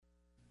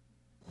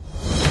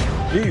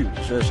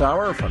News this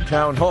hour from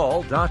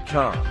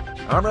townhall.com.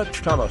 I'm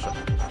Rich Thomason.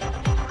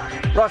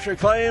 Russia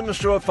claims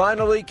to have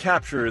finally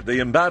captured the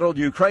embattled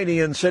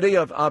Ukrainian city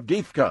of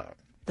Avdiivka.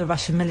 The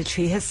Russian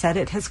military has said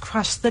it has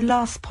crushed the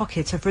last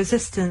pocket of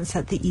resistance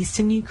at the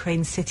eastern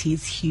Ukraine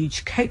city's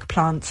huge coke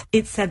plant.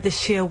 It said the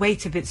sheer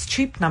weight of its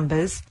troop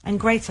numbers and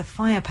greater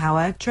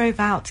firepower drove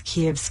out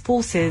Kiev's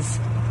forces.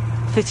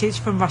 Footage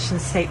from Russian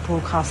state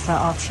broadcaster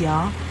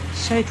RTR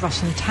showed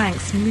Russian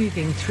tanks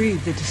moving through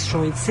the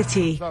destroyed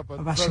city. A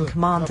Russian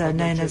commander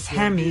known as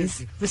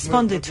Hermes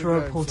responded to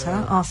a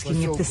reporter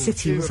asking if the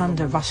city was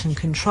under Russian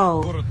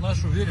control.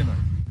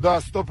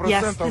 Yes,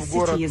 the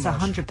city is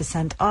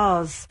 100%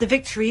 ours. The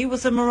victory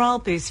was a morale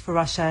boost for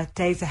Russia,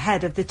 days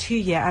ahead of the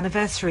 2-year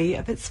anniversary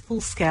of its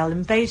full-scale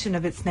invasion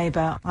of its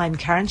neighbour. I'm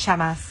Karen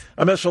Shamas.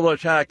 A missile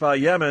attack by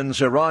Yemen's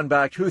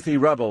Iran-backed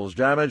Houthi rebels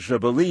damaged a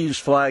Belize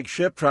flag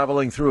ship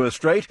traveling through a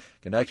strait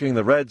connecting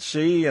the Red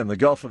Sea and the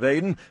Gulf of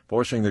Aden,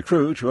 forcing the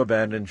crew to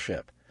abandon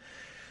ship.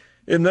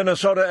 In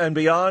Minnesota and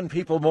beyond,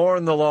 people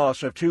mourn the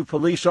loss of 2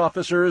 police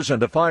officers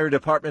and a fire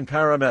department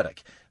paramedic.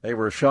 They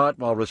were shot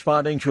while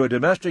responding to a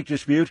domestic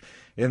dispute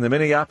in the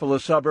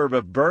Minneapolis suburb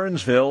of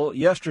Burnsville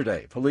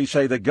yesterday. Police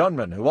say the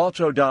gunman, who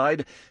also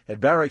died, had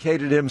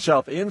barricaded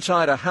himself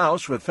inside a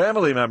house with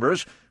family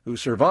members who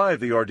survived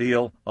the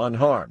ordeal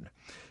unharmed.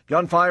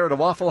 Gunfire at a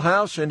Waffle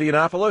House,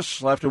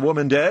 Indianapolis, left a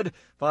woman dead,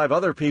 5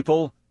 other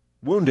people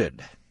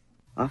wounded.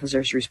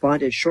 Officers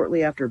responded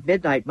shortly after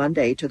midnight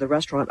Monday to the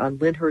restaurant on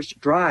Lyndhurst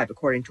Drive.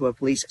 According to a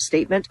police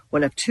statement,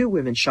 one of 2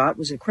 women shot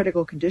was in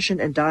critical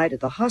condition and died at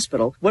the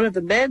hospital. One of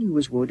the men who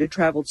was wounded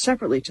traveled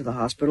separately to the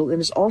hospital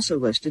and is also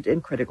listed in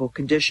critical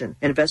condition.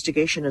 An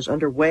investigation is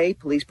underway.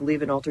 Police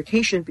believe an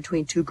altercation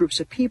between 2 groups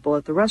of people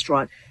at the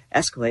restaurant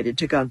escalated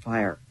to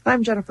gunfire.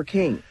 I'm Jennifer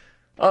King.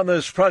 On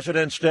this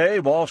President's Day,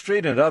 Wall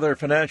Street and other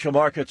financial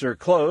markets are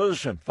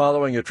closed, and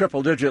following a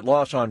triple-digit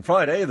loss on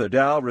Friday, the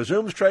Dow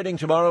resumes trading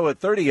tomorrow at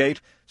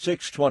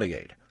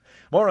 38,628.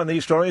 More on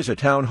these stories at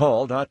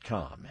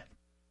townhall.com.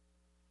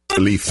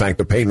 Relief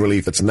Factor, pain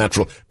relief that's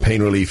natural,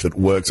 pain relief that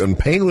works, and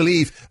pain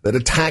relief that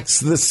attacks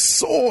the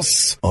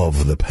source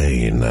of the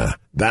pain.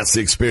 That's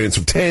the experience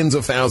of tens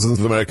of thousands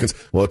of Americans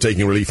who are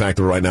taking Relief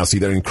Factor right now. See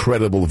their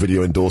incredible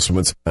video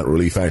endorsements at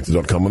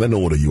relieffactor.com and then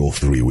order your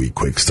 3-week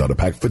quick starter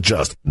pack for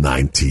just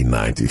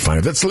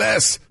 $19.95. That's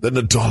less than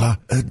 $1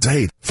 a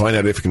day. Find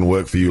out if it can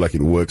work for you like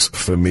it works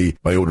for me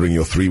by ordering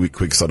your 3-week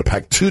quick starter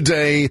pack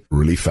today.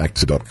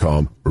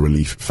 relieffactor.com,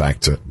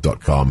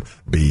 relieffactor.com.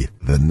 Be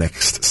the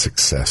next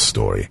success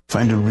story.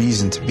 Find a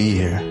reason to be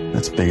here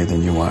that's bigger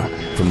than you are.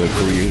 From the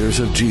creators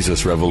of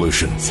Jesus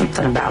Revolution.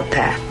 Something about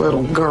that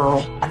little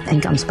girl. I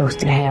think I'm supposed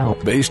to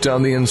help. Based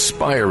on the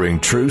inspiring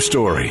true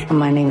story.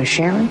 My name is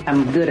Sharon.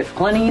 I'm good at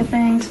plenty of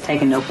things.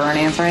 Taking no for an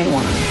answer ain't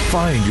one of them.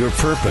 Find your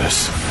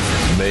purpose.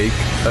 Make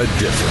a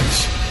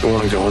difference. You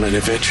want to go on an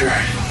adventure?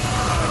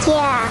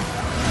 Yeah.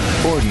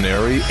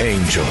 Ordinary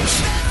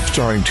Angels.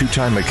 Starring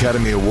 2-time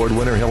Academy Award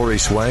winner Hilary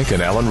Swank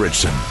and Alan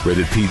Richson.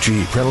 Rated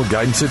PG. Parental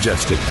guidance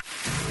suggested.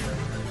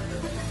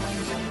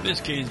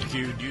 This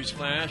KMZQ News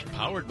Flash,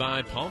 powered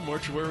by Palm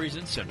Mortuaries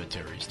and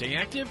Cemeteries. Stay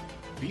active,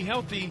 be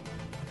healthy,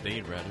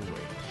 they'd rather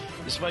wait.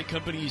 Despite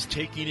companies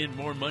taking in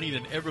more money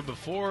than ever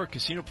before,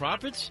 casino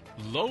profits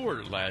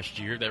lower last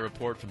year. That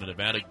report from the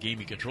Nevada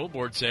Gaming Control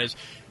Board says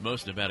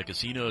most Nevada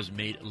casinos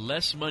made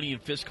less money in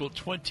fiscal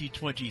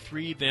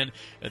 2023 than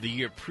the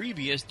year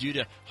previous due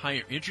to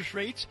higher interest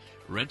rates,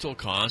 rental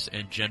costs,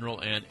 and general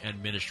and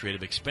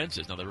administrative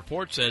expenses. Now, the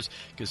report says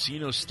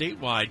casinos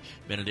statewide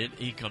made an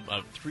income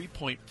of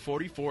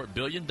 $3.44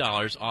 billion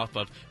off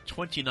of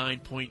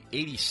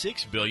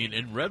 $29.86 billion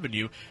in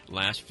revenue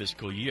last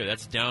fiscal year.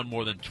 That's down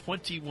more than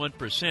 21%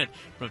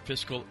 from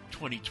fiscal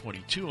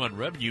 2022 on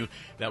revenue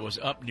that was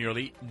up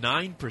nearly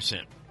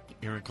 9%.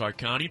 Here in Clark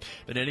County,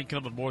 the net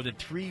income of more than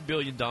 $3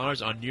 billion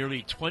on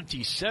nearly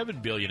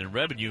 $27 billion in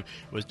revenue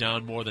was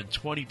down more than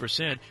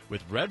 20%,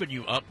 with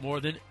revenue up more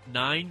than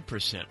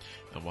 9%.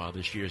 And while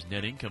this year's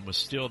net income was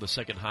still the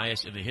second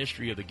highest in the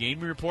history of the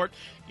gaming report,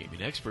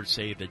 gaming experts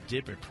say the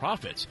dip in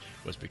profits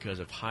was because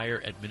of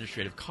higher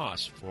administrative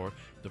costs for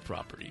the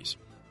properties.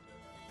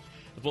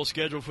 The full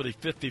schedule for the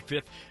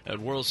 55th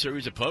World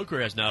Series of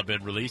Poker has now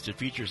been released. It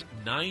features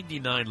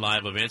 99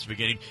 live events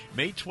beginning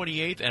May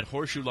 28th at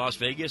Horseshoe Las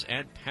Vegas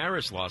and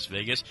Paris Las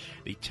Vegas.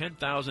 The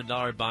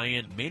 $10,000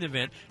 buy-in main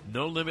event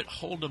No Limit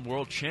Hold'em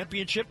World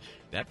Championship,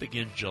 that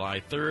begins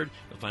July 3rd.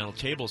 The final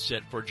table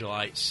set for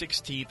July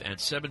 16th and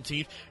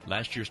 17th.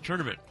 Last year's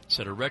tournament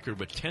set a record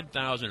with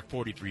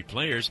 10,043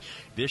 players.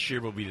 This year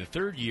will be the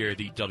third year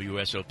the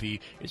WSOP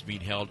is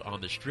being held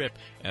on the Strip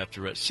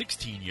after a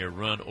 16-year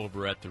run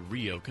over at the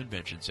Rio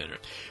Convention Center.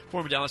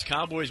 Former Dallas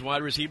Cowboys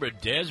wide receiver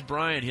Dez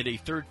Bryant hit a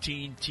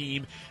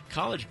 13-team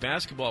college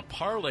basketball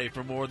parlay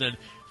for more than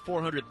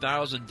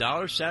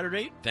 $400,000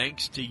 Saturday,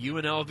 thanks to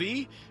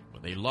UNLV,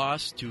 when they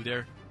lost to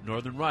their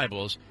northern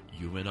rivals,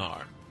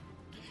 UNR.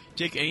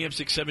 Take AM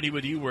 670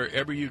 with you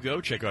wherever you go.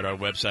 Check out our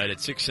website at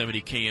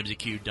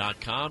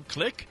 670kmzq.com.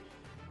 Click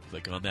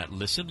on that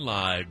Listen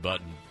Live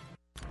button.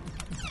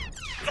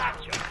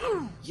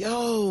 Gotcha.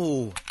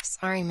 Yo.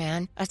 Sorry,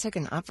 man. I took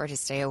an upper to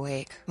stay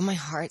awake. My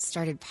heart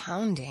started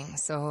pounding,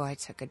 so I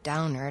took a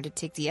downer to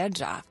take the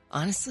edge off.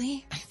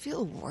 Honestly, I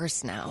feel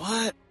worse now.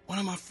 What? One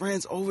of my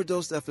friends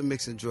overdosed after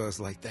mixing drugs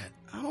like that.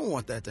 I don't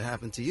want that to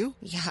happen to you.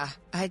 Yeah,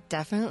 I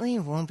definitely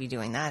won't be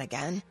doing that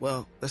again.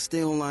 Well, let's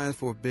stay online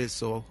for a bit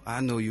so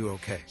I know you're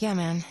okay. Yeah,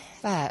 man.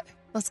 Bet.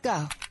 Let's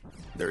go.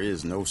 There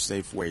is no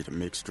safe way to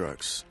mix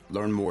drugs.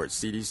 Learn more at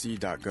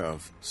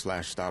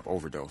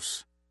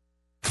cdc.gov/stop-overdose.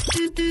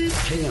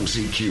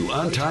 KMZQ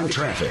on-time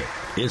traffic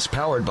is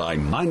powered by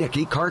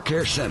Meineke Car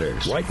Care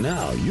Centers. Right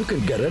now, you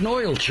can get an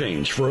oil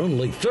change for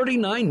only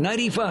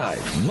 $39.95.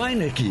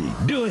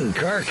 Meineke, doing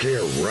car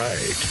care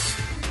right.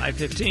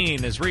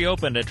 I-15 is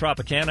reopened at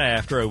Tropicana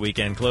after a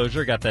weekend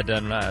closure. Got that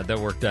done, that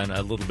work done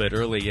a little bit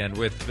early, and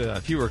with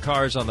fewer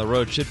cars on the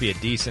road, should be a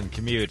decent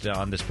commute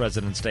on this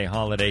President's Day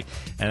holiday,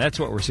 and that's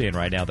what we're seeing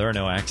right now. There are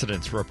no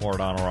accidents to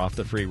report on or off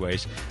the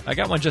freeways. I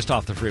got one just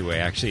off the freeway,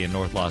 actually, in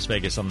North Las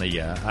Vegas on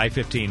the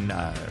I-15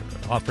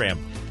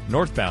 off-ramp,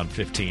 northbound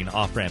 15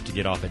 off-ramp to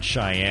get off at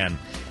Cheyenne.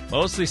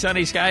 Mostly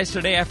sunny skies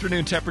today.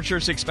 Afternoon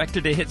temperatures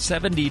expected to hit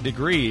 70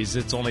 degrees.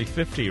 It's only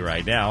 50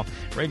 right now.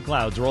 Rain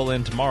clouds roll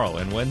in tomorrow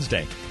and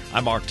Wednesday.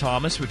 I'm Mark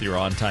Thomas with your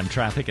on-time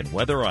traffic and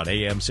weather on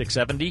AM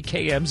 670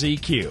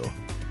 KMZQ.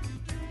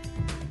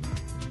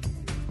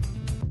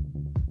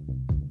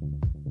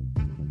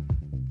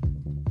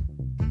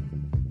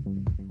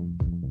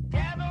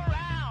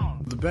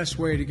 The best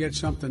way to get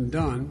something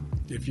done,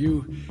 if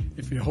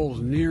it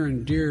holds near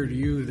and dear to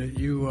you that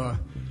you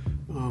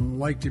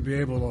like to be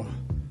able to.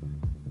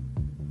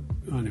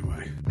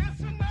 Anyway,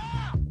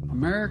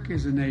 America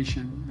is a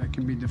nation that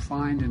can be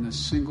defined in a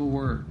single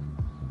word.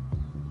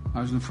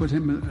 I was going to foot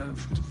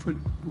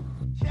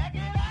Check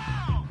it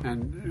out.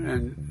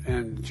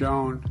 And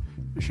Joan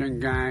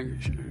Shengang,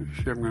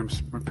 I'm going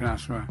to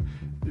pronounce right.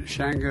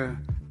 Shanga.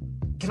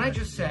 Can I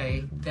just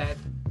say that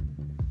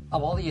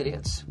of all the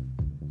idiots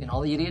in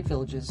all the idiot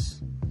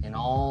villages in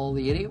all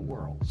the idiot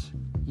worlds,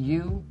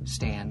 you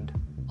stand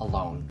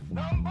alone.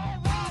 Number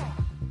one,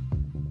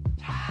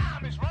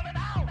 time is running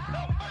out.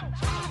 Number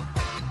two,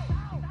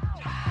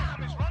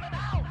 time is running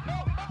out.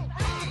 Number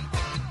three,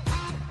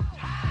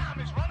 time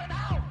is running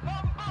out.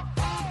 Number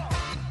four.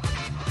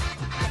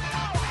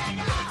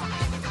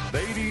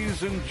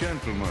 Ladies and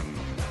gentlemen,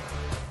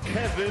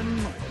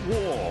 Kevin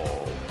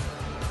Wall.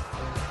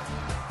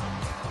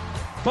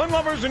 Fun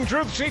lovers and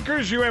truth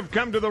seekers, you have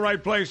come to the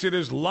right place. It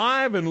is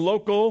live and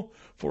local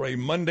for a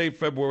Monday,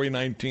 February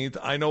 19th.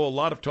 I know a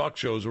lot of talk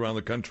shows around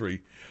the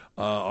country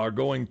are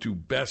going to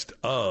best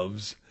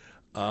ofs,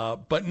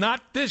 but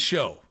not this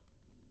show.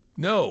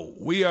 No,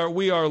 we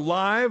are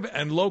live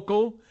and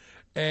local,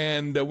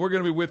 and we're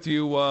going to be with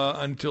you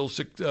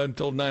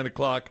until 9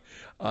 o'clock,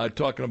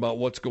 talking about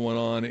what's going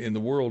on in the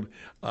world.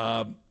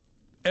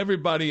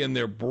 Everybody and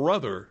their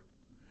brother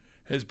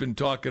has been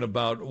talking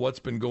about what's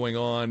been going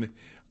on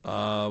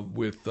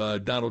with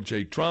Donald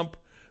J. Trump,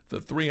 the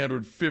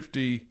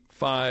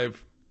 $355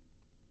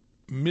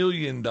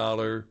 million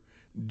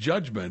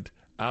judgment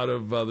out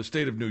of the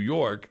state of New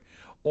York.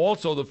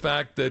 Also, the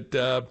fact that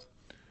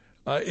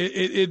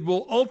it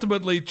will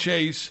ultimately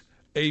chase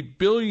a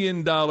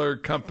billion-dollar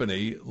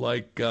company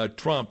like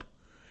Trump,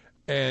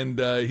 and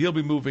he'll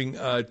be moving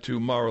to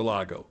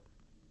Mar-a-Lago.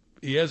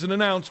 He hasn't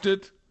announced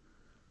it,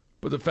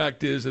 but the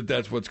fact is that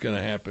that's what's going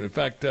to happen. In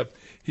fact,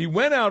 he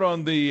went out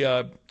on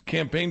the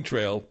campaign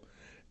trail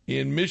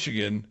in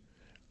Michigan.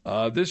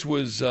 This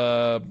was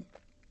on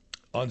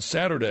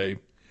Saturday,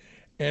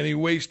 and he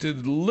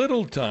wasted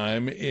little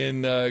time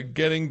in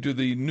getting to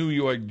the New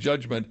York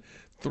judgment.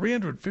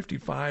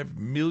 $355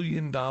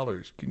 million.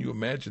 Can you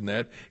imagine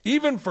that?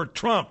 Even for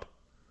Trump,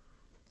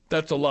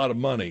 that's a lot of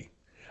money.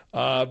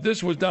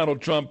 This was Donald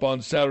Trump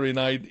on Saturday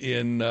night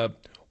in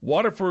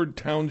Waterford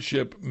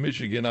Township,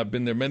 Michigan. I've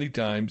been there many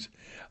times.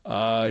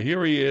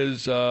 Here he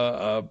is.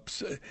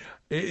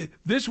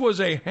 This was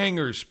a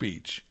hanger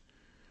speech.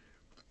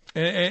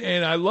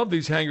 And I love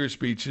these hanger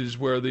speeches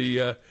where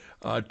the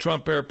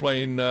Trump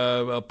airplane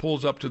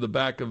pulls up to the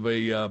back of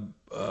a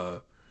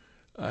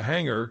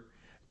hangar,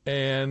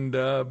 and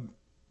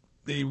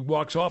he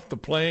walks off the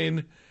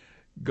plane,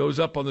 goes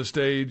up on the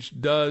stage,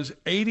 does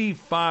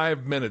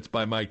 85 minutes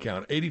by my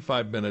count,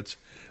 85 minutes.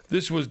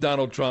 This was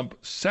Donald Trump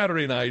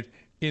Saturday night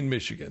in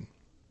Michigan.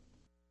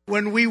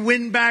 When we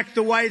win back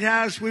the White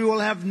House, we will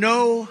have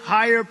no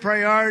higher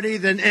priority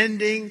than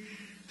ending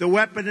the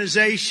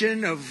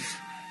weaponization of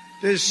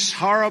this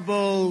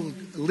horrible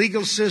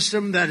legal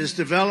system that is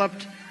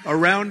developed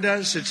around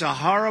us. It's a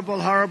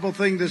horrible, horrible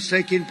thing that's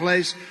taking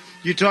place.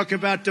 You talk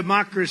about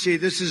democracy.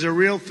 This is a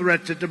real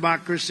threat to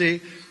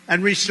democracy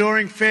and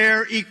restoring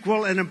fair,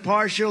 equal, and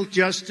impartial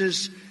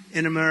justice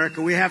in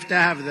America. We have to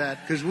have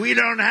that because we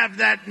don't have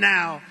that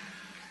now.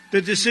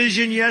 The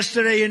decision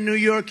yesterday in New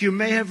York, you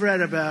may have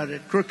read about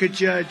it. Crooked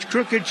judge.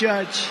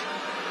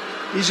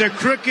 He's a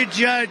crooked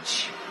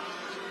judge.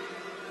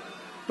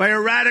 By a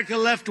radical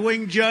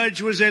left-wing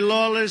judge was a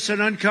lawless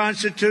and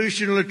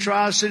unconstitutional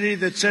atrocity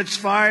that sets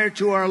fire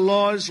to our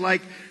laws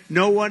like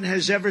no one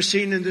has ever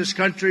seen in this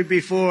country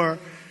before.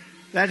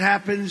 That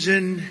happens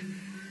in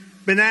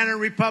banana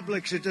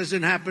republics. It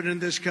doesn't happen in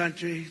this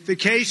country. The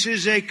case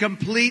is a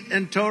complete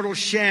and total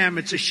sham.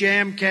 It's a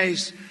sham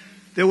case.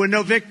 There were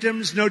no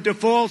victims, no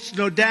defaults,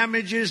 no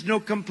damages, no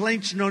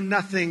complaints, no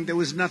nothing. There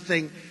was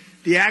nothing.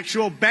 The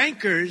actual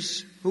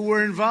bankers who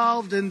were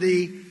involved in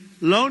the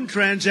loan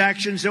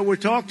transactions that were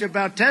talked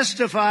about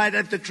testified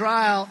at the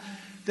trial.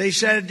 They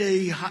said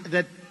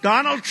that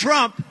Donald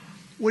Trump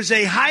was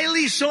a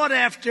highly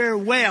sought-after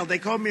whale. They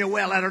called me a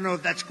whale. I don't know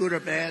if that's good or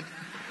bad.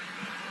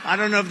 I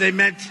don't know if they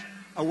meant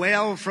a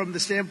whale from the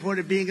standpoint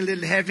of being a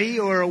little heavy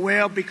or a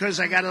whale because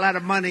I got a lot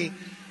of money.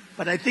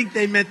 But I think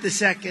they meant the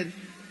second.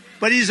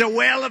 But he's a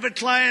whale of a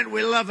client.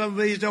 We love him.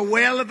 He's a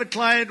whale of a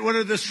client, one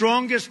of the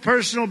strongest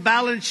personal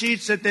balance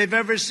sheets that they've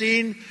ever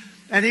seen.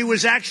 And he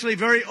was actually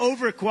very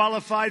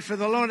overqualified for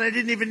the loan. I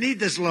didn't even need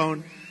this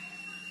loan.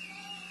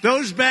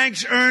 Those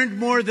banks earned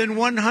more than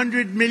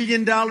 $100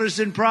 million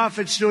in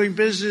profits doing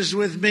business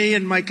with me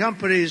and my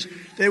companies.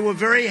 They were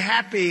very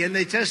happy, and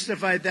they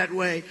testified that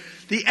way.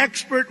 The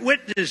expert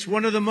witness,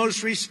 one of the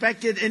most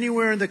respected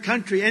anywhere in the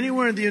country,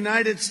 anywhere in the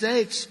United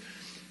States,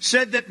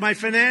 said that my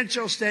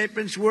financial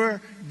statements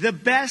were the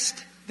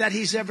best that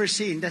he's ever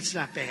seen. That's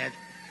not bad.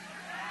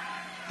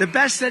 The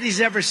best that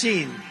he's ever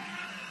seen.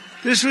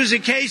 This was a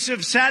case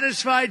of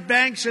satisfied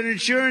banks and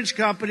insurance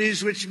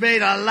companies which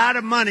made a lot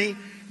of money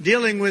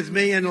dealing with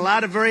me, and a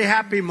lot of very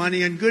happy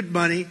money and good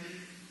money.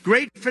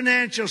 Great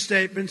financial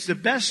statements, the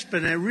best,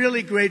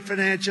 really great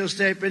financial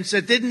statements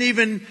that didn't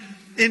even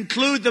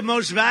include the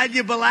most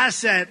valuable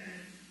asset,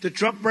 the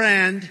Trump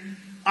brand.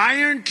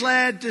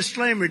 Ironclad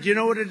disclaimer. Do you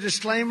know what a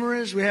disclaimer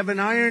is? We have an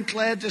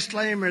ironclad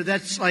disclaimer.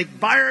 That's like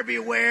buyer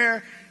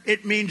beware.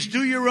 It means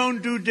do your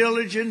own due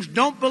diligence.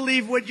 Don't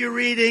believe what you're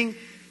reading.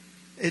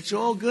 It's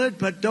all good,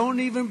 but don't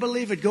even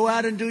believe it. Go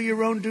out and do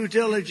your own due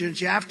diligence.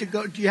 You have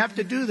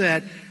to do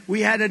that.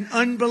 We had an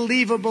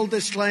unbelievable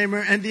disclaimer,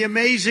 and the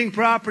amazing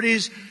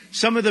properties,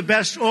 some of the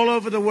best all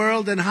over the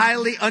world, and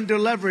highly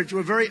underleveraged.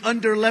 We're very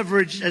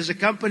underleveraged as a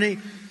company.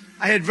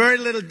 I had very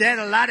little debt,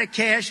 a lot of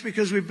cash,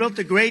 because we built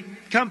a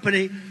great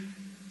company.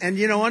 And,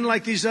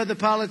 unlike these other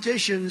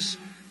politicians,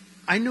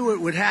 I knew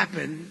it would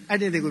happen. I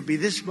didn't think it would be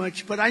this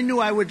much, but I knew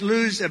I would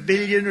lose $1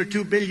 billion or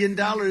 $2 billion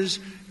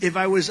if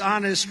I was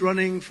honest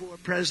running for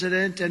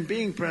president and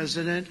being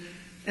president.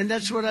 And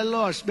that's what I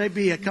lost,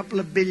 maybe a couple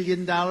of $1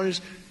 billion.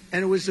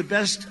 And it was the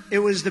best. It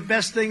was the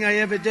best thing I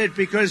ever did,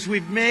 because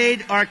we've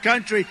made our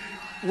country.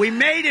 We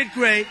made it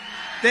great.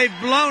 They've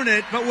blown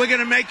it, but we're going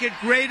to make it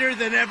greater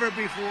than ever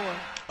before.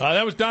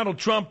 That was Donald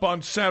Trump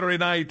on Saturday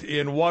night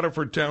in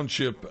Waterford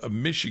Township,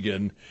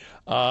 Michigan.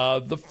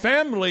 The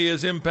family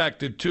is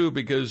impacted, too,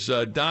 because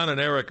Don and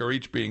Eric are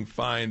each being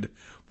fined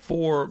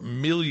 $4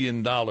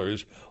 million.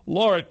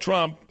 Laura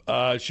Trump,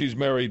 she's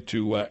married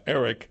to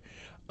Eric,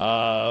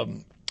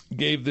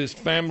 gave this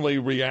family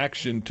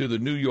reaction to the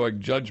New York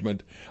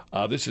judgment.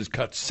 This is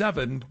Cut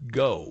 7.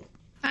 Go.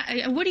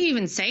 What do you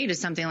even say to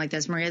something like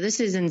this, Maria?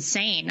 This is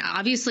insane.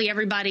 Obviously,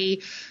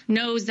 everybody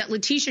knows that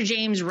Letitia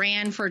James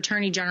ran for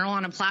attorney general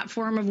on a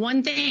platform of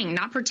one thing: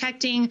 not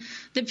protecting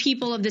the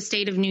people of the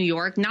state of New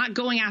York, not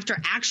going after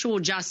actual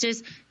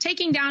justice,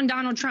 taking down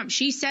Donald Trump.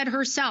 She said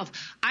herself,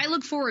 I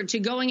look forward to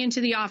going into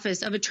the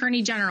office of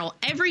attorney general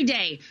every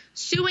day,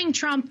 suing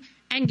Trump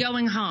and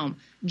going home.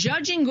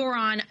 Judge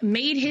Engoron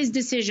made his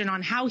decision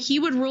on how he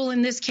would rule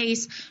in this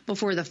case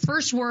before the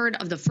first word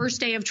of the first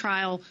day of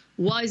trial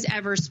was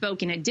ever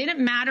spoken. It didn't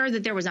matter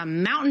that there was a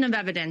mountain of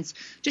evidence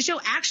to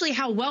show actually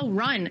how well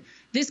run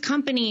this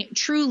company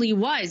truly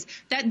was,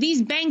 that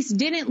these banks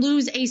didn't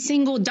lose a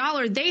single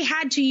dollar. They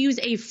had to use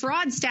a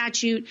fraud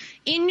statute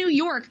in New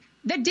York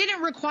that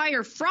didn't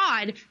require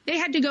fraud. They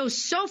had to go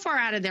so far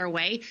out of their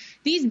way.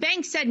 These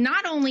banks said,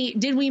 not only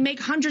did we make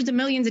hundreds of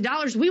millions of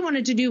dollars, we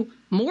wanted to do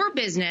more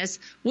business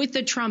with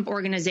the Trump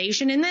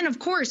organization. And then, of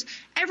course,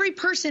 every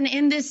person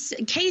in this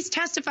case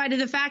testified to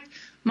the fact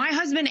my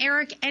husband,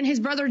 Eric, and his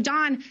brother,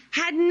 Don,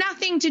 had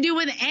nothing to do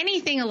with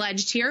anything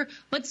alleged here,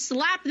 but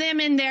slap them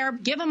in there,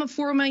 give them a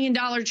 $4 million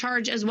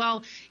charge as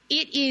well.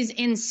 It is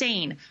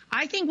insane.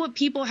 I think what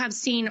people have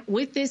seen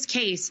with this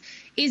case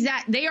is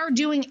that they are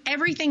doing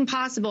everything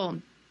possible,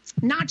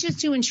 not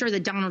just to ensure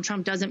that Donald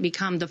Trump doesn't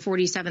become the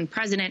 47th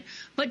president,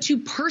 but to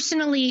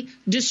personally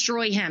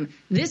destroy him.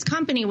 This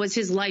company was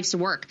his life's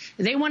work.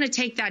 They want to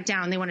take that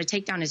down. They want to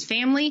take down his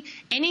family.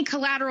 Any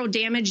collateral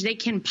damage they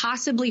can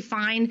possibly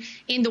find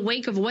in the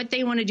wake of what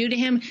they want to do to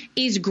him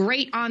is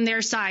great on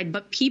their side.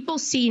 But people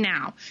see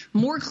now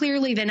more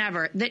clearly than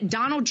ever that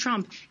Donald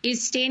Trump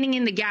is standing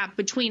in the gap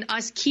between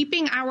us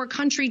keeping our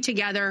country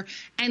together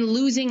and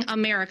losing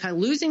America,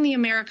 losing the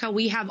America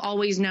we have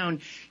always known.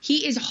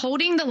 He is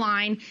holding the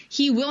line.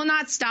 He will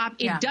not stop.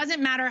 It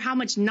doesn't matter how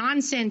much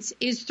nonsense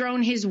is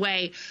thrown his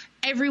way.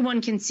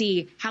 Everyone can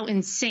see how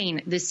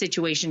insane this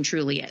situation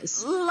truly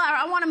is.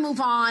 Lara, I want to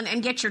move on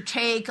and get your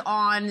take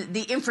on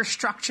the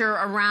infrastructure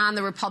around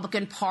the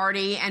Republican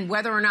Party and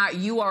whether or not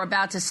you are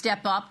about to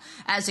step up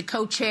as a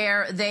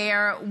co-chair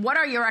there. What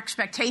are your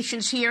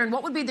expectations here, and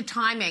what would be the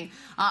timing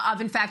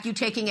of, in fact, you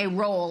taking a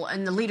role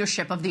in the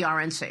leadership of the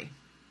RNC?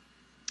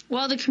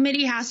 Well, the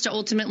committee has to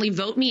ultimately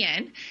vote me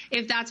in.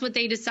 If that's what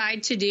they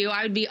decide to do,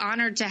 I would be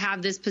honored to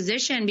have this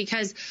position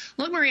because,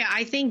 look, Maria,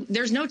 I think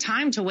there's no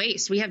time to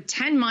waste. We have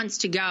 10 months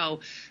to go,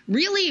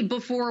 really,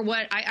 before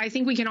what I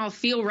think we can all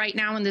feel right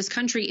now in this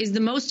country is the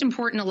most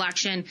important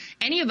election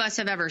any of us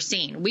have ever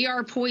seen. We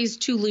are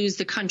poised to lose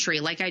the country,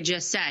 like I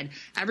just said.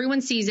 Everyone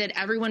sees it.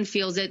 Everyone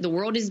feels it. The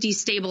world is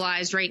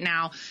destabilized right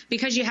now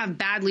because you have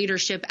bad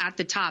leadership at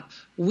the top.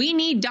 We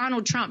need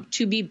Donald Trump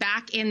to be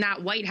back in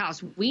that White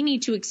House. We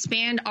need to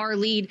expand our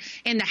lead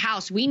in the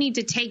House. We need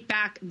to take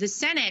back the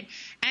Senate.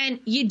 And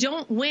you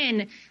don't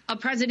win a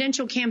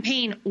presidential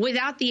campaign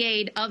without the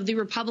aid of the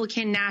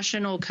Republican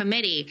National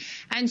Committee.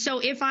 And so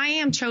if I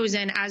am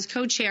chosen as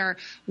co-chair,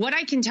 what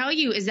I can tell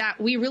you is that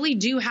we really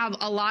do have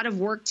a lot of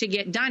work to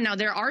get done. Now,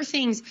 there are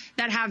things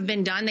that have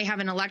been done. They have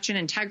an election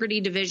integrity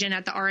division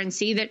at the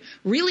RNC that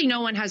really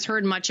no one has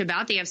heard much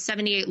about. They have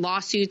 78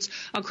 lawsuits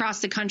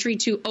across the country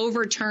to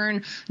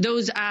overturn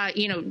those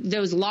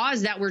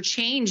laws that were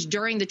changed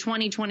during the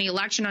 2020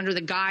 election under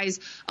the guise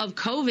of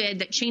COVID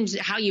that changed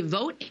how you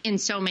vote in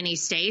so many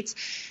states.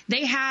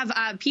 They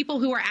have people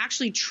who are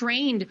actually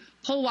trained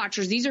poll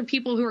watchers. These are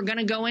people who are going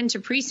to go into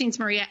precincts,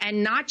 Maria,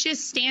 and not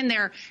just stand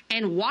there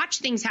and watch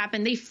things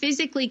happen. They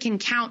physically can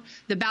count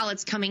the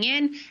ballots coming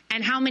in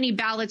and how many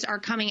ballots are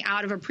coming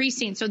out of a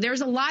precinct. So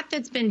there's a lot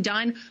that's been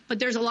done, but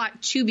there's a lot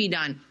to be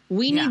done.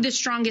 We need the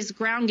strongest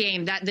ground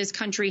game that this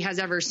country has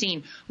ever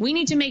seen. We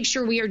need to make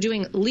sure we are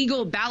doing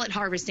legal ballot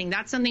harvesting.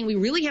 That's something we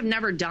really have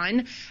never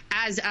done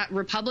as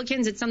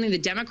Republicans. It's something the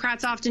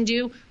Democrats often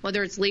do,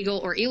 whether it's legal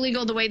or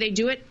illegal the way they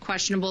do it,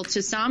 questionable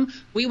to some.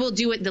 We will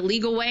do it the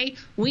legal way.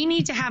 We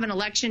need to have an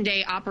election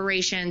day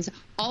operations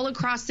all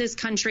across this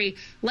country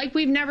like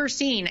we've never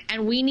seen,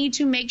 and we need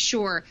to make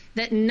sure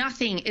that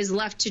nothing is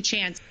left to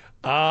chance.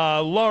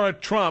 Laura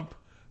Trump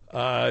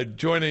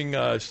joining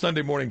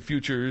Sunday Morning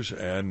Futures,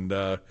 and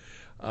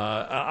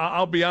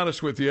I'll be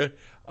honest with you,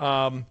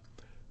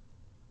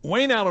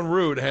 Wayne Allen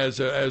Root has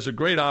a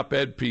great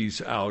op-ed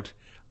piece out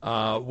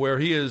where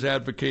he is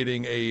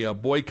advocating a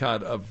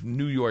boycott of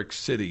New York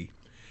City.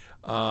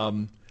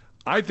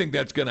 I think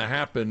that's going to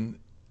happen,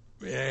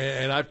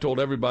 and I've told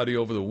everybody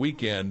over the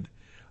weekend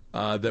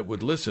that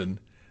would listen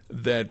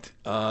that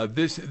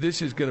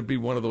this is going to be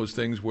one of those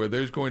things where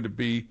there's going to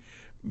be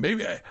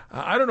maybe,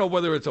 I don't know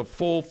whether it's a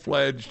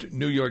full-fledged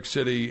New York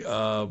City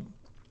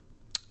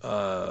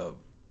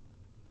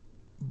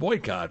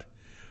boycott,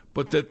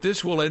 but that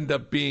this will end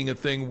up being a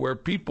thing where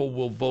people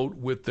will vote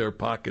with their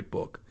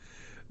pocketbook.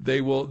 They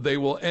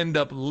will end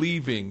up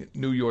leaving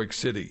New York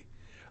City.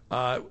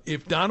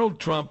 If Donald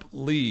Trump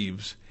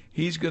leaves,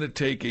 he's going to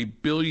take $1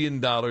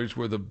 billion worth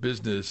of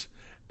business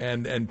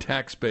and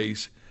tax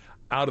base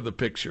out of the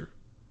picture.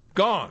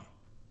 Gone.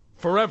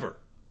 Forever.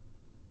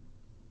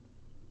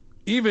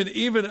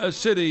 Even a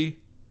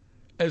city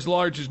as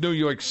large as New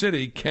York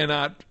City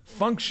cannot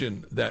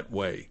function that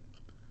way.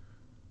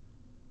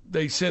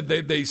 They said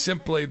they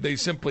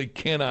simply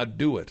cannot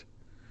do it.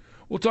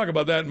 We'll talk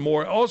about that and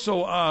more.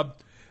 Also,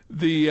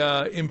 the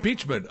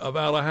impeachment of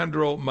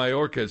Alejandro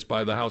Mayorkas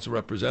by the House of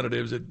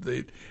Representatives.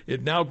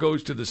 It now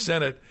goes to the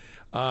Senate.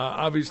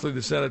 Obviously,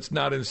 the Senate's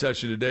not in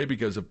session today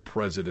because of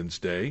President's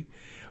Day.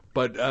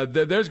 But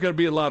there's going to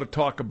be a lot of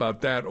talk about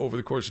that over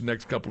the course of the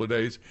next couple of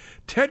days.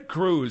 Ted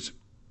Cruz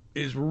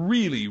is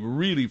really,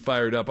 really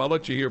fired up. I'll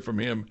let you hear from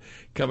him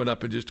coming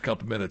up in just a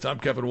couple of minutes. I'm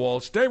Kevin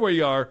Wall. Stay where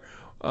you are.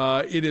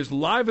 It is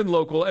live and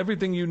local,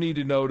 everything you need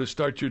to know to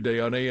start your day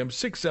on AM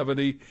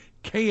 670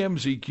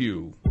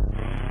 KMZQ.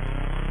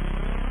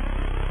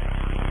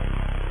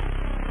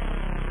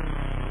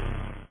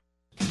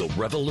 The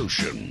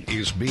revolution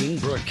is being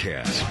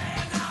broadcast.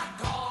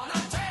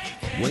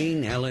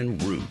 Wayne Allen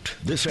Root,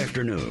 this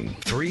afternoon,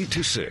 3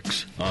 to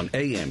 6 on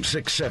AM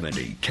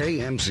 670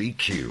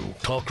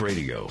 KMZQ. Talk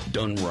radio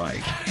done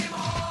right.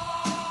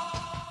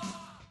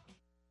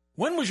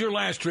 When was your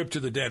last trip to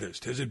the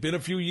dentist? Has it been a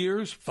few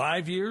years?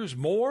 5 years?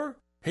 More?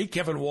 Hey,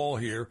 Kevin Wall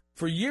here.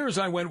 For years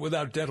I went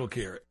without dental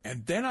care,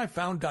 and then I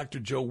found Dr.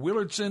 Joe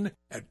Willardson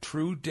at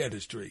True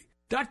Dentistry.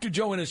 Dr.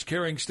 Joe and his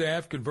caring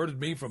staff converted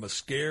me from a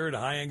scared,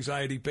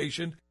 high-anxiety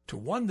patient to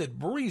one that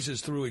breezes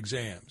through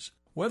exams.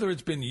 Whether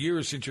it's been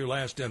years since your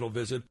last dental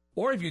visit,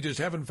 or if you just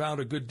haven't found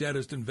a good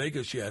dentist in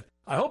Vegas yet,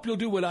 I hope you'll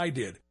do what I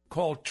did.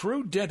 Call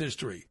True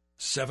Dentistry,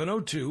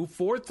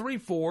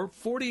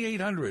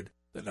 702-434-4800.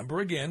 The number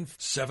again,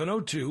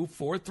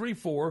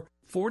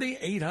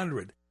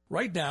 702-434-4800.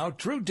 Right now,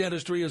 True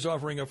Dentistry is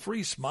offering a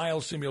free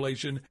smile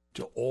simulation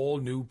to all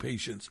new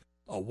patients.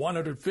 A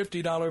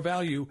 $150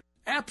 value,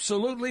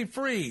 absolutely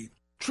free.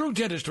 True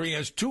Dentistry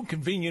has 2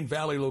 convenient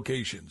Valley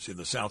locations in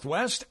the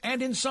Southwest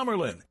and in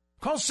Summerlin.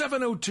 Call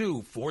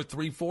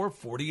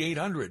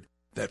 702-434-4800.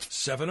 That's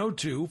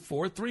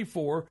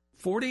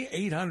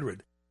 702-434-4800.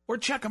 Or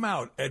check them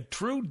out at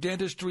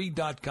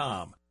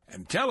TrueDentistry.com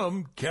and tell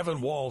them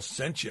Kevin Wall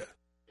sent you.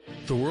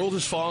 The world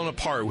has fallen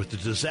apart with the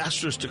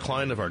disastrous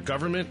decline of our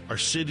government, our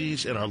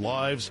cities, and our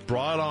lives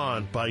brought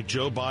on by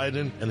Joe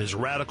Biden and his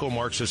radical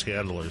Marxist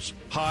handlers.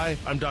 Hi,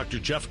 I'm Dr.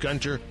 Jeff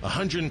Gunter,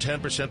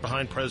 110%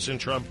 behind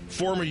President Trump,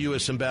 former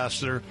U.S.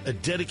 ambassador, a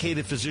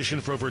dedicated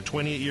physician for over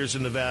 28 years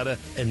in Nevada,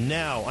 and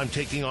now I'm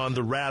taking on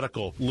the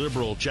radical,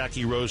 liberal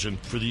Jackie Rosen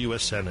for the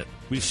U.S. Senate.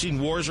 We've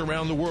seen wars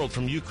around the world,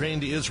 from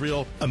Ukraine to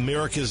Israel.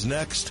 America's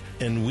next,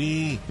 and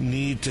we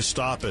need to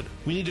stop it.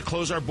 We need to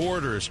close our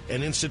borders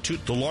and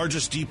institute the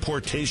largest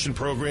deportation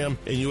program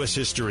in U.S.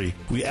 history.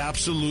 We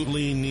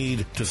absolutely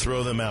need to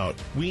throw them out.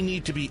 We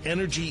need to be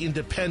energy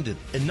independent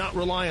and not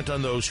reliant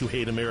on those who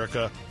hate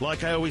America.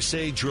 Like I always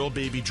say, drill,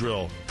 baby,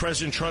 drill.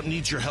 President Trump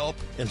needs your help,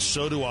 and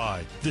so do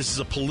I. This is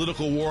a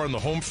political war on the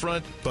home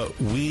front, but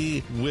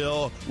we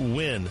will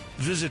win.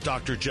 Visit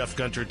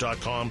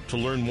drjeffgunter.com to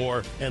learn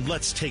more, and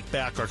let's take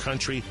back our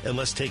country, and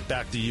let's take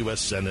back the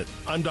U.S. Senate.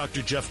 I'm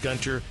Dr. Jeff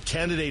Gunter,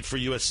 candidate for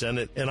U.S.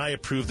 Senate, and I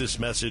approve this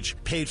message,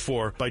 paid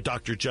for by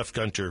Dr. Jeff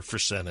Gunter for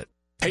Senate.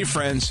 Hey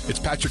friends, it's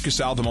Patrick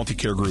Casal, the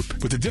Multicare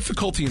Group. With the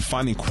difficulty in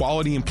finding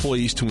quality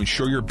employees to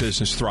ensure your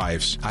business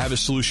thrives, I have a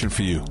solution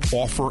for you.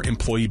 Offer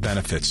employee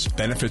benefits.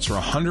 Benefits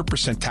are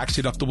 100% tax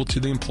deductible to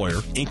the employer,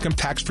 income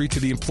tax-free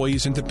to the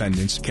employee's and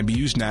dependents, can be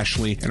used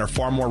nationally, and are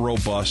far more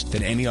robust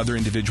than any other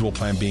individual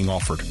plan being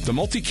offered. The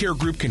Multicare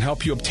Group can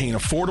help you obtain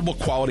affordable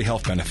quality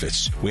health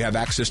benefits. We have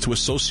access to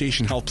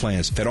association health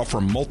plans that offer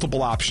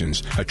multiple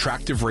options,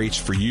 attractive rates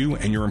for you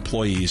and your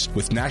employees,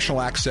 with national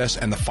access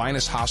and the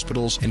finest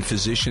hospitals and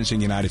physicians in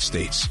the United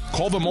States.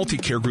 Call the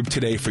Multicare Group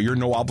today for your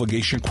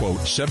no-obligation quote,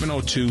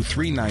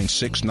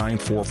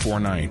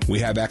 702-396-9449. We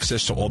have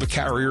access to all the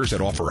carriers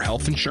that offer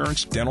health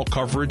insurance, dental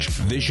coverage,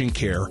 vision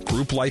care,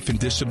 group life and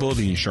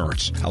disability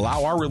insurance.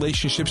 Allow our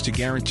relationships to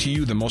guarantee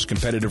you the most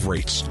competitive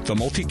rates. The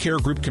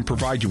Multicare Group can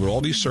provide you with all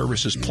these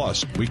services,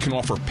 plus we can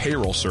offer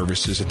payroll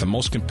services at the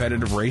most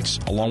competitive rates,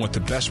 along with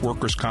the best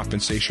workers'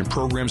 compensation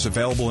programs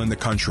available in the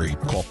country.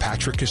 Call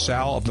Patrick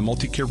Casal of the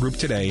Multicare Group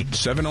today,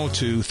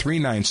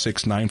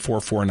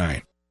 702-396-9449.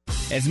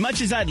 As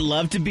much as I'd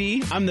love to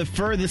be, I'm the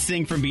furthest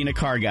thing from being a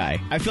car guy.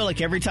 I feel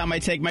like every time I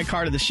take my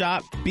car to the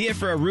shop, be it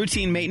for a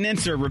routine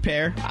maintenance or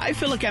repair, I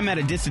feel like I'm at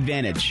a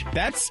disadvantage.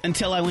 That's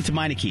until I went to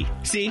Meineke.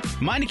 See,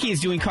 Meineke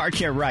is doing car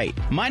care right.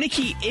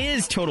 Meineke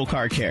is total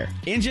car care.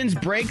 Engines,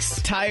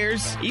 brakes,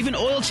 tires, even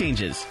oil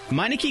changes.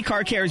 Meineke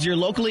Car Care is your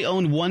locally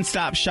owned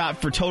one-stop shop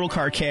for total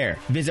car care.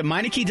 Visit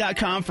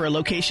Meineke.com for a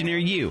location near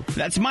you.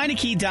 That's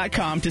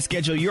Meineke.com to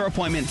schedule your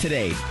appointment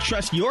today.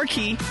 Trust your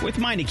key with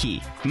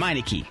Meineke.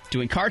 Meineke,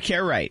 doing car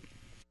care right.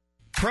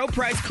 Pro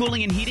Price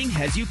Cooling and Heating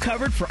has you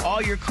covered for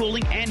all your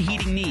cooling and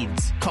heating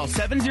needs. Call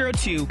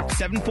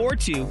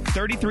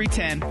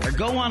 702-742-3310 or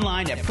go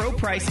online at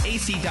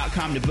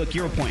ProPriceAC.com to book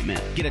your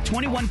appointment. Get a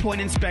 21-point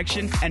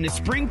inspection and a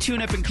spring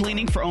tune-up and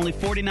cleaning for only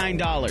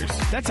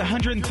 $49. That's a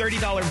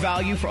 $130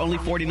 value for only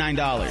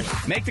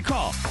 $49. Make the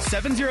call,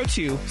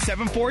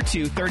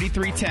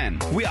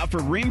 702-742-3310. We offer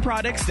Rheem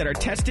products that are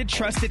tested,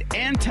 trusted,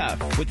 and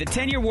tough with a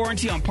 10-year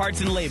warranty on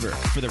parts and labor.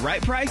 For the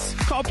right price,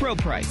 call Pro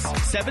Price,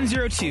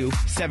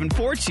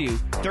 702-742-3310.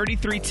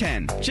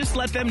 Just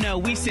let them know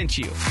we sent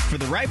you. For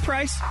the right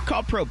price,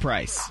 call Pro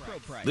Price.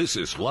 This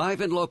is Live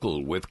and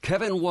Local with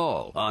Kevin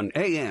Wall on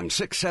AM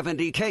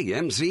 670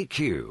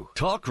 KMZQ.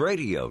 Talk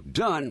radio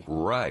done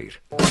right.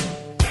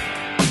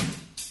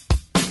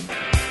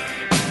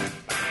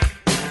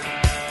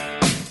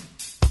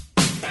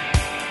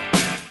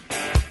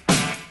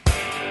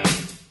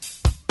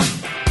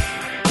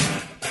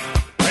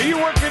 Are you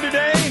working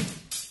today?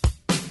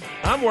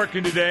 I'm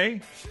working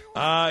today.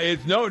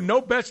 It's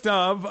no best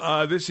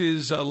of. This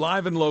is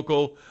Live and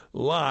Local,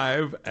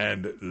 live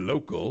and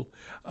local.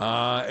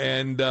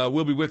 And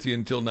we'll be with you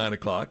until 9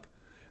 o'clock.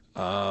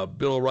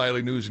 Bill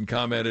O'Reilly News and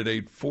Comment at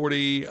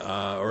 8:40,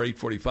 or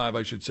 8:45,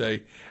 I should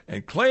say.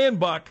 And Clay and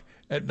Buck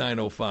at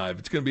 9:05.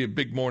 It's going to be a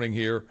big morning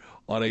here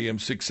on AM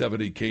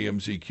 670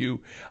 KMZQ.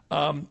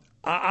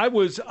 I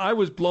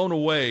was blown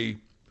away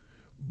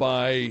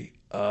by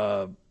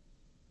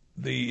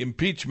the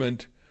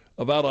impeachment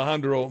of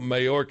Alejandro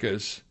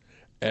Mayorkas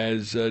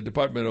as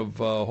Department of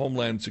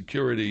Homeland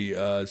Security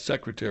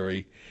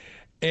Secretary.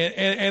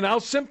 And I'll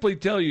simply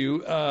tell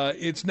you,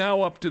 it's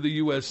now up to the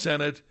U.S.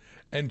 Senate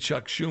and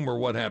Chuck Schumer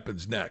what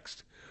happens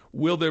next.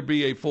 Will there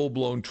be a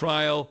full-blown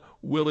trial?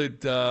 Will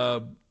it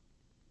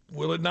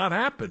not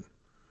happen?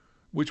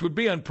 Which would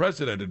be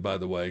unprecedented, by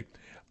the way.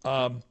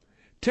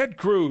 Ted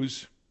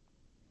Cruz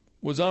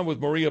was on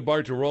with Maria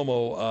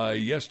Bartiromo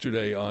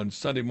yesterday on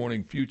Sunday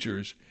Morning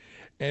Futures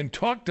and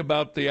talked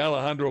about the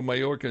Alejandro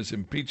Mayorkas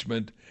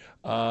impeachment.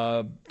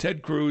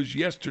 Ted Cruz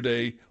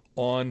yesterday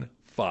on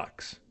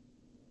Fox.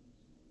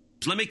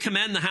 Let me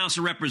commend the House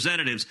of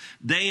Representatives.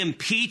 They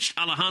impeached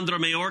Alejandro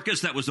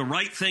Mayorkas. That was the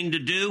right thing to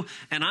do.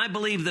 And I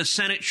believe the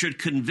Senate should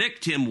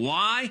convict him.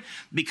 Why?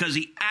 Because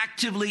he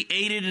actively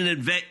aided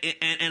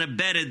and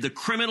abetted the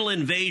criminal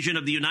invasion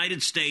of the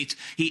United States.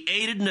 He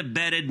aided and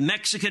abetted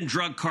Mexican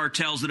drug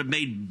cartels that have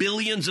made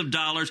billions of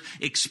dollars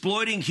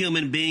exploiting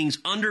human beings,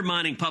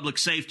 undermining public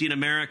safety in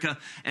America,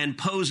 and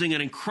posing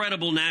an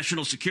incredible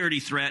national security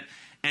threat.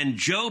 and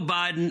Joe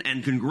Biden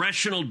and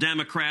congressional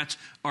Democrats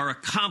are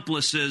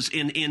accomplices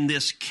in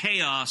this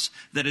chaos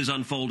that is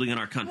unfolding in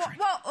our country.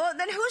 Well,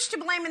 then who's to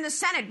blame in the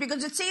Senate?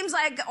 Because it seems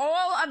like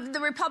all of the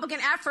Republican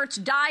efforts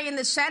die in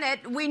the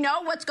Senate. We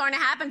know what's going to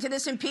happen to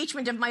this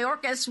impeachment of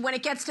Mayorkas. When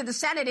it gets to the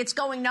Senate, it's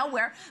going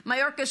nowhere.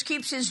 Mayorkas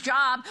keeps his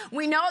job.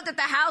 We know that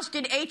the House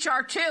did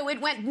H.R. 2. It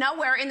went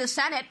nowhere in the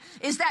Senate.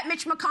 Is that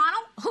Mitch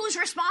McConnell? Who's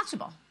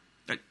responsible?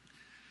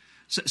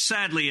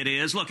 Sadly, it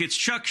is. Look, it's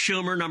Chuck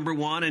Schumer, number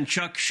one, and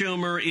Chuck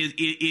Schumer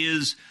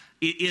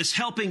is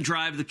helping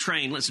drive the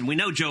train. Listen, we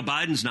know Joe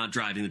Biden's not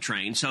driving the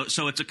train,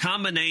 so it's a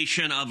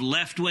combination of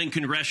left-wing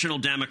congressional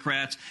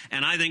Democrats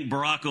and I think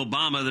Barack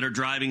Obama that are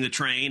driving the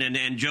train,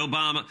 and Joe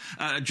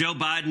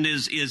Biden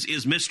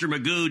is Mr.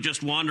 Magoo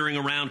just wandering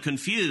around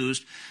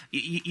confused.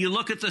 You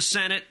look at the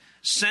Senate.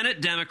 Senate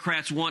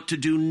Democrats want to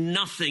do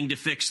nothing to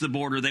fix the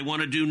border. They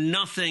want to do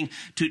nothing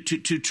to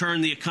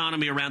turn the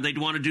economy around. They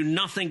want to do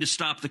nothing to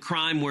stop the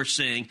crime we're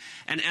seeing.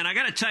 And I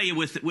got to tell you,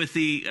 with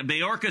the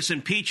Mayorkas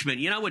impeachment,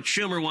 you know what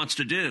Schumer wants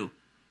to do?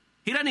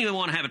 He doesn't even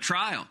want to have a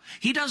trial.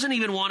 He doesn't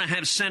even want to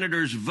have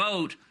senators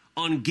vote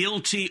on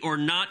guilty or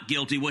not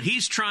guilty. What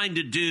he's trying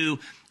to do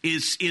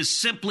is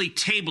simply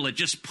table it,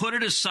 just put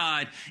it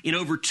aside. In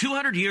over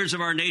 200 years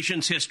of our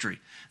nation's history,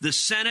 the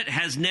Senate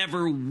has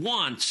never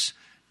once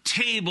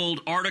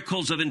tabled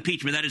articles of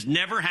impeachment. That has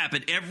never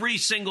happened. Every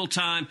single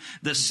time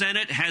the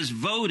Senate has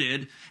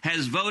voted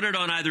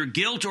on either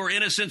guilt or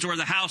innocence, or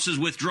the House has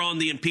withdrawn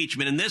the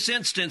impeachment. In this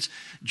instance,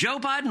 Joe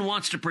Biden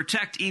wants to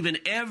protect even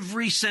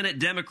every Senate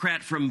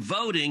Democrat from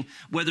voting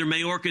whether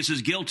Mayorkas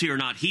is guilty or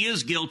not. He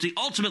is guilty.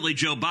 Ultimately,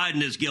 Joe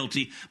Biden is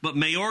guilty, but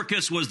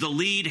Mayorkas was the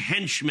lead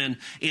henchman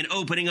in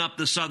opening up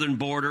the southern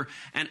border.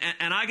 And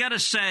I got to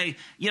say,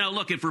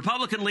 look, if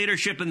Republican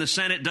leadership in the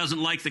Senate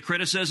doesn't like the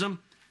criticism,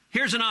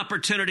 here's an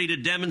opportunity to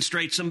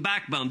demonstrate some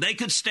backbone. They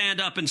could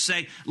stand up and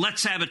say,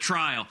 let's have a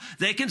trial.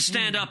 They can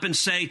stand up and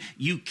say,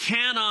 you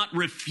cannot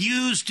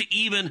refuse to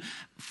even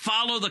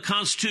follow the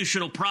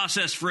constitutional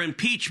process for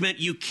impeachment.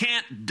 You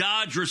can't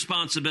dodge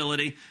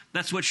responsibility.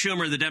 That's what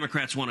Schumer and the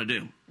Democrats want to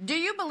do. Do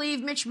you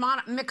believe Mitch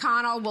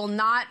McConnell will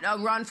not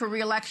run for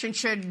re-election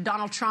should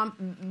Donald Trump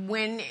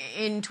win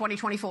in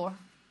 2024?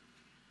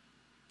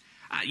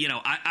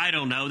 I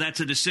don't know.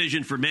 That's a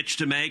decision for Mitch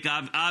to make.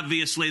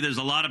 Obviously, there's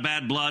a lot of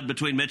bad blood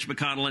between Mitch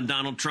McConnell and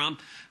Donald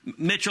Trump.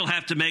 Mitch will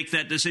have to make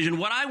that decision.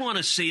 What I want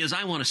to see is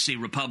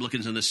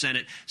Republicans in the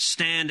Senate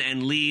stand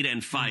and lead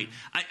and fight.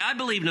 I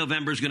believe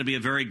November is going to be a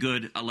very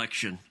good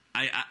election.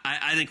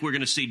 I think we're going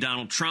to see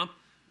Donald Trump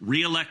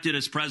reelected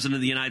as president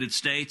of the United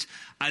States.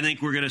 I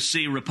think we're going to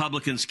see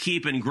Republicans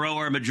keep and grow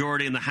our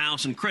majority in the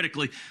House. And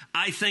critically,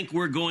 I think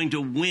we're going to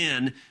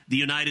win the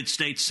United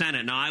States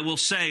Senate. Now, I will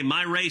say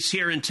my race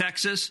here in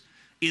Texas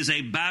is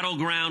a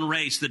battleground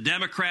race. The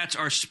Democrats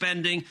are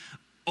spending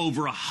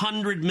over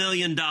 $100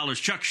 million.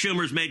 Chuck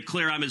Schumer's made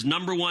clear I'm his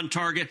number one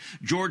target.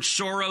 George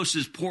Soros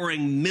is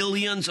pouring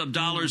millions of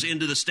dollars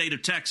into the state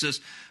of Texas.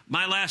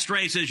 My last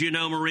race, as you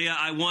know, Maria,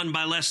 I won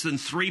by less than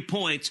 3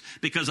 points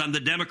because I'm the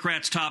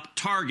Democrats' top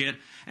target.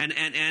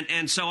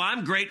 And so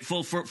I'm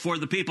grateful for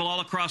the people all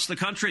across the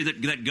country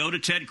that go to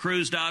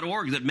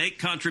tedcruz.org, that make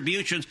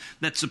contributions,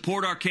 that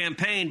support our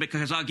campaign,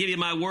 because I'll give you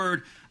my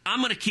word, I'm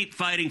going to keep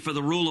fighting for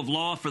the rule of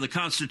law, for the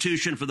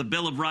Constitution, for the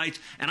Bill of Rights,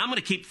 and I'm going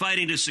to keep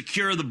fighting to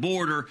secure the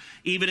border,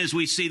 even as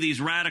we see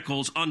these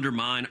radicals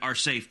undermine our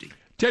safety.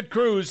 Ted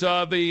Cruz,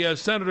 the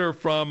senator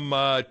from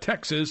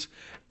Texas,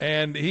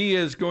 and he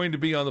is going to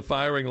be on the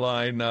firing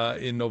line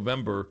in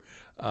November.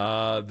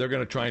 They're going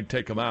to try and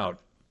take him out,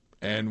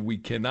 and we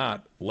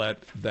cannot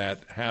let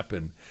that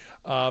happen.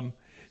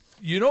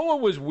 You know what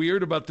was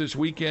weird about this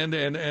weekend?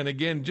 And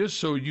again, just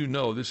so you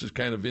know, this is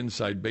kind of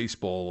inside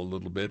baseball a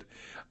little bit.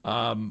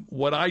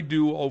 What I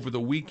do over the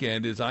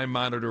weekend is I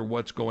monitor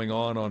what's going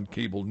on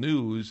cable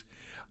news.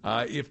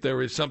 If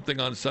there is something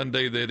on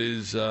Sunday that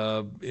is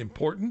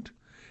important,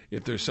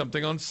 if there's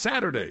something on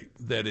Saturday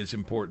that is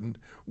important,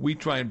 we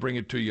try and bring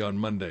it to you on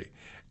Monday.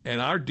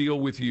 And our deal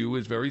with you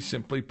is very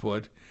simply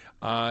put,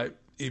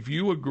 if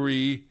you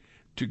agree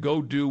to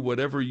go do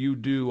whatever you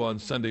do on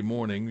Sunday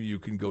morning, you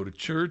can go to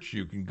church,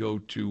 you can go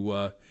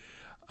to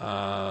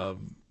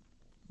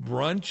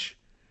brunch,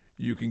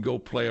 you can go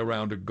play a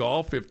round of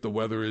golf if the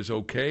weather is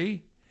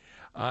okay.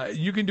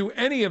 You can do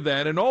any of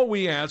that, and all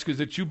we ask is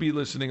that you be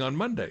listening on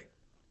Monday.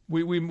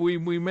 We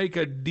make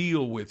a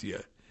deal with you,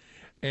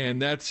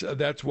 and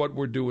that's what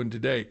we're doing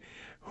today.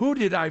 Who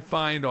did I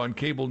find on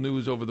cable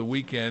news over the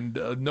weekend?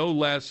 No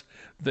less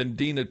than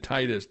Dina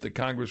Titus, the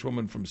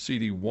congresswoman from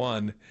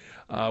CD1,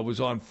 was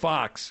on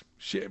Fox.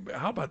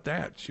 How about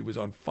that? She was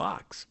on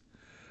Fox.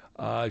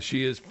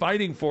 She is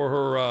fighting for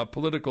her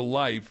political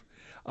life.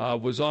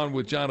 Was on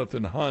with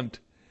Jonathan Hunt,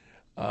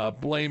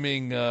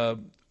 blaming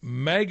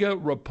MAGA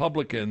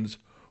Republicans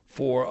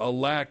for a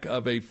lack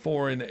of a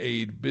foreign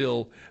aid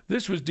bill.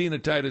 This was Dina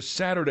Titus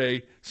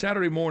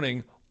Saturday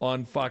morning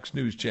on Fox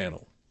News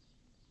Channel.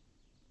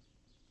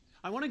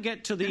 I want to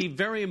get to the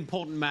very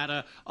important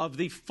matter of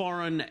the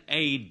foreign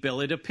aid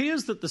bill. It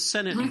appears that the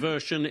Senate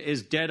version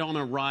is dead on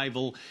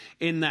arrival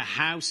in the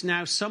House.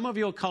 Now, some of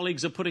your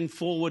colleagues are putting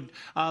forward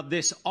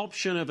this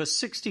option of a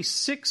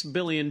 $66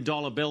 billion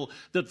bill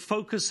that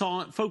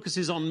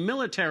focuses on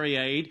military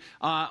aid,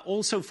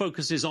 also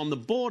focuses on the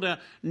border,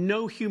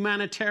 no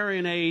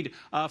humanitarian aid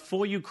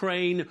for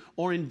Ukraine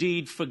or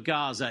indeed for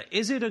Gaza.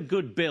 Is it a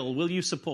good bill? Will you support